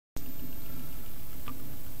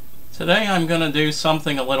Today I'm going to do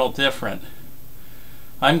something a little different.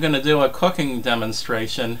 I'm going to do a cooking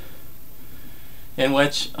demonstration in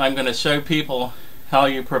which I'm going to show people how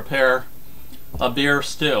you prepare a beer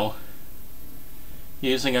stew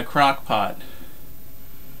using a crock pot.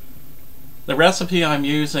 The recipe I'm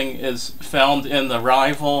using is found in the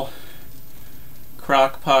Rival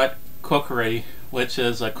Crock Pot Cookery, which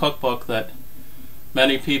is a cookbook that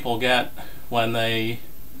many people get when they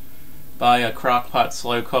buy a crock pot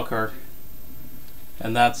slow cooker,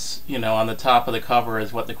 and that's, you know, on the top of the cover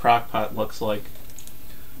is what the crock pot looks like.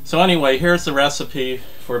 So anyway, here's the recipe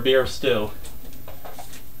for beer stew.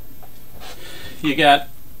 You get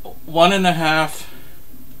 1.5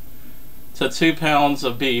 to 2 pounds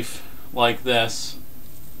of beef like this.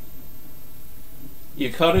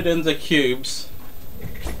 You cut it into cubes,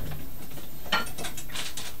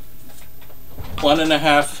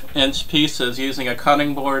 1.5-inch pieces using a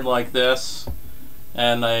cutting board like this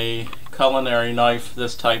and a culinary knife,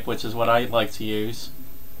 this type, which is what I like to use.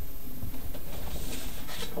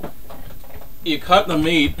 You cut the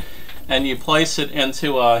meat and you place it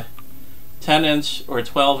into a 10-inch or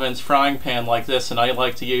 12-inch frying pan like this, and I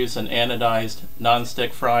like to use an anodized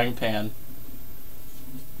non-stick frying pan.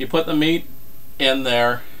 You put the meat in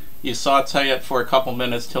there, you saute it for a couple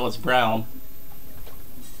minutes till it's brown.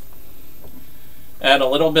 Add a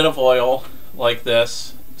little bit of oil like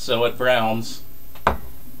this so it browns.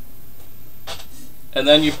 And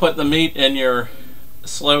then you put the meat in your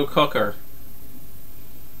slow cooker.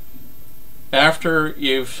 After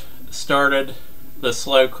you've started the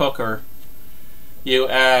slow cooker, you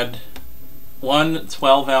add 1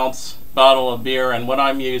 12-ounce bottle of beer, and what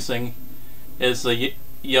I'm using is the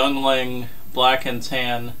Yuengling Black and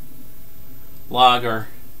Tan Lager,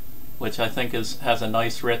 which I think has a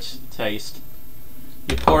nice rich taste.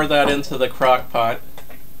 You pour that into the crock pot,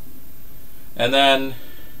 and then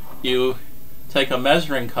you take a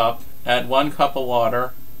measuring cup, add 1 cup of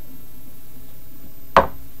water,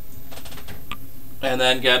 and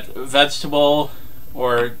then get vegetable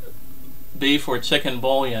or beef or chicken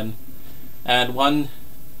bouillon. Add 1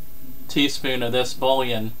 teaspoon of this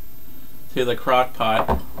bouillon to the crock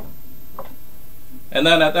pot. And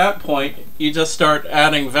then at that point, you just start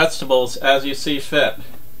adding vegetables as you see fit.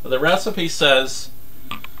 The recipe says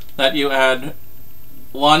that you add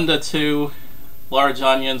 1 to 2 large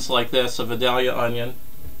onions like this, a Vidalia onion.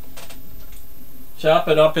 Chop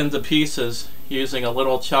it up into pieces using a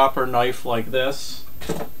little chopper knife like this,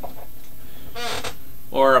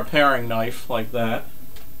 or a paring knife like that.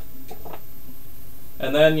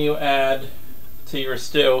 And then you add to your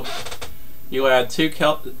stew, you add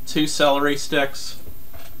 2 celery sticks,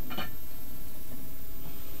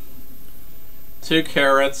 2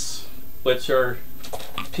 carrots, which are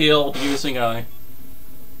peeled using a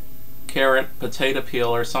carrot potato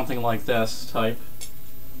peel or something like this type.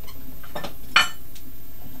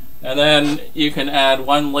 And then you can add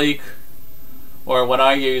 1 leek, or what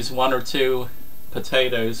I use, 1 or 2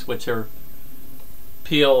 potatoes, which are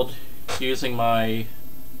peeled using my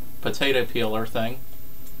potato peeler thing.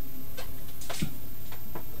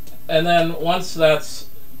 And then once that's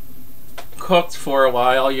cooked for a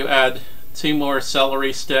while, you add 2 more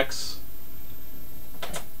celery sticks,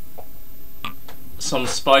 some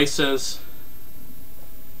spices,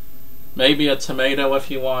 maybe a tomato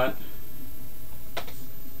if you want,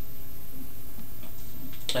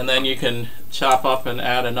 and then you can chop up and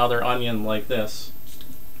add another onion like this.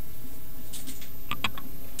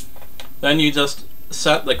 Then you just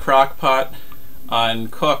set the crock pot on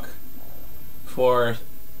cook for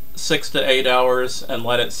 6 to 8 hours and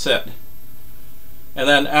let it sit. And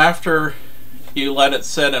then after you let it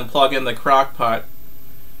sit and plug in the crock pot,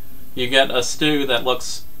 you get a stew that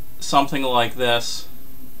looks something like this.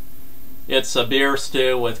 It's a beer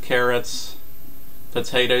stew with carrots,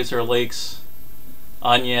 potatoes or leeks,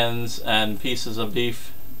 onions, and pieces of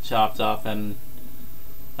beef chopped up, and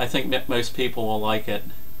I think most people will like it.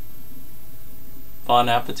 Bon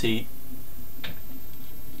appetit.